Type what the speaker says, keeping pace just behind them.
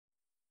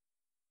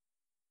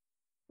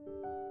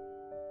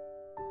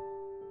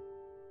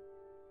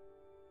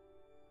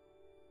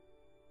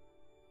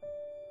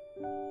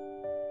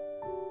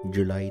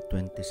July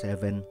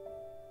 27,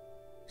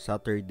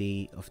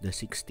 Saturday of the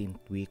 16th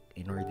week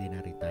in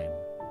Ordinary Time.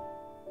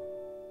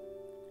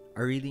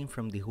 A reading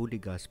from the Holy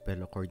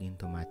Gospel according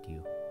to Matthew.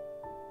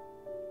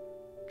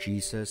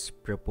 Jesus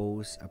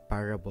proposed a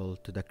parable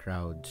to the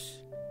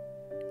crowds.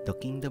 The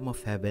kingdom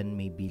of heaven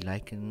may be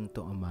likened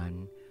to a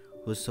man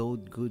who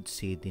sowed good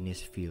seed in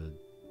his field.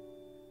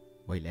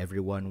 While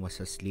everyone was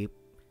asleep,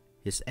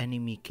 his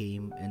enemy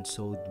came and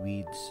sowed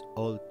weeds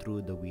all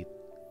through the wheat,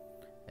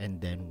 and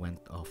then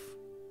went off.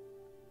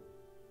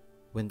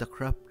 When the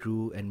crop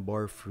grew and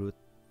bore fruit,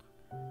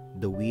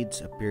 the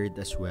weeds appeared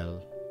as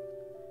well.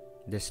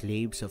 The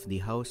slaves of the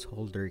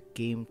householder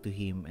came to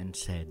him and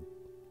said,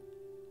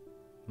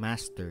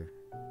 "Master,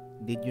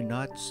 did you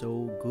not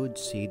sow good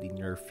seed in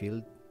your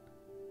field?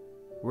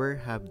 Where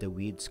have the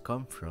weeds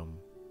come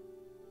from?"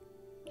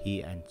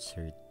 He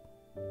answered,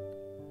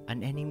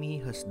 "An enemy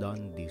has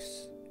done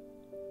this."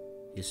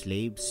 His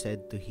slaves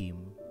said to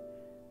him,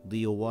 "Do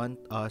you want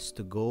us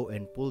to go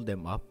and pull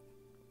them up?"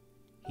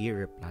 He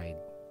replied,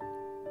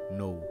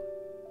 "No.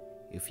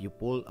 If you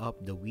pull up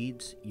the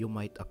weeds, you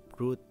might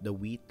uproot the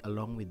wheat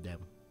along with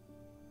them.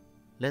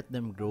 Let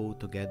them grow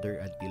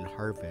together until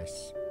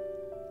harvest.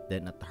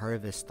 Then at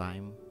harvest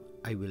time,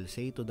 I will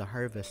say to the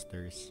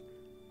harvesters,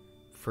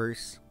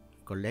 'First,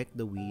 collect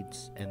the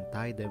weeds and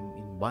tie them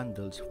in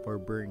bundles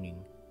for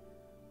burning,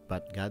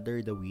 but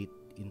gather the wheat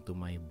into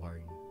my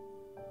barn.'"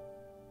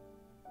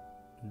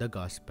 The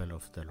Gospel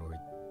of the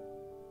Lord.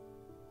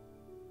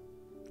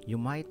 You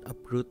might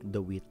uproot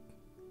the wheat.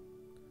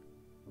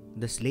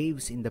 The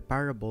slaves in the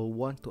parable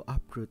want to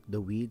uproot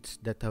the weeds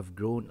that have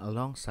grown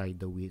alongside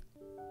the wheat.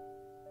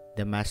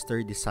 The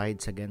master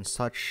decides against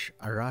such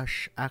a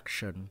rash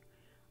action,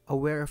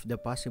 aware of the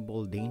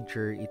possible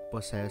danger it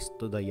poses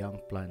to the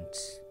young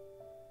plants.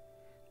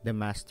 The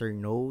master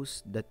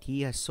knows that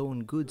he has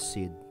sown good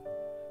seed,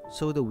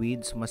 so the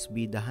weeds must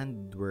be the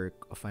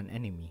handiwork of an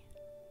enemy.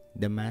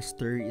 The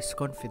master is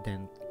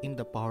confident in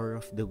the power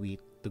of the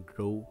wheat to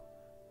grow,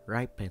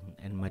 ripen,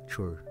 and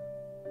mature.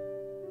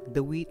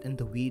 The wheat and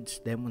the weeds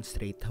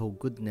demonstrate how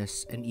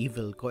goodness and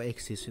evil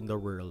coexist in the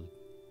world.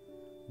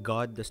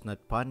 God does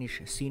not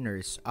punish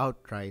sinners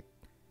outright,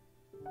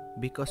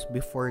 because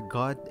before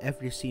God,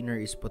 every sinner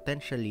is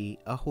potentially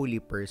a holy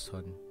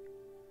person.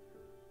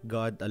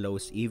 God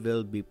allows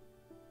evil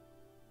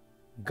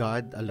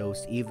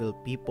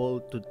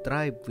people to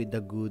thrive with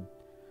the good,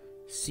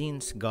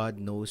 since God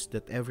knows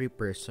that every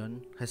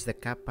person has the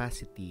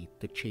capacity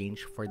to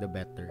change for the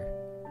better.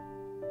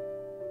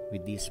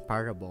 With this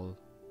parable,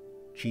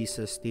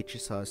 Jesus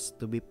teaches us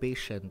to be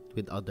patient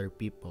with other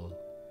people,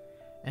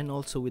 and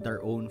also with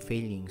our own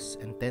failings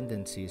and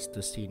tendencies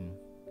to sin.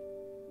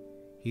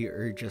 He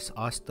urges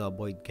us to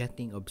avoid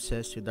getting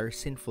obsessed with our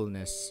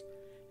sinfulness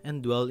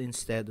and dwell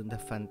instead on the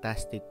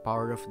fantastic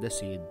power of the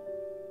seed,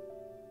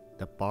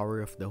 the power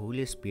of the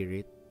Holy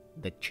Spirit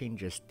that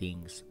changes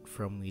things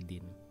from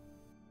within.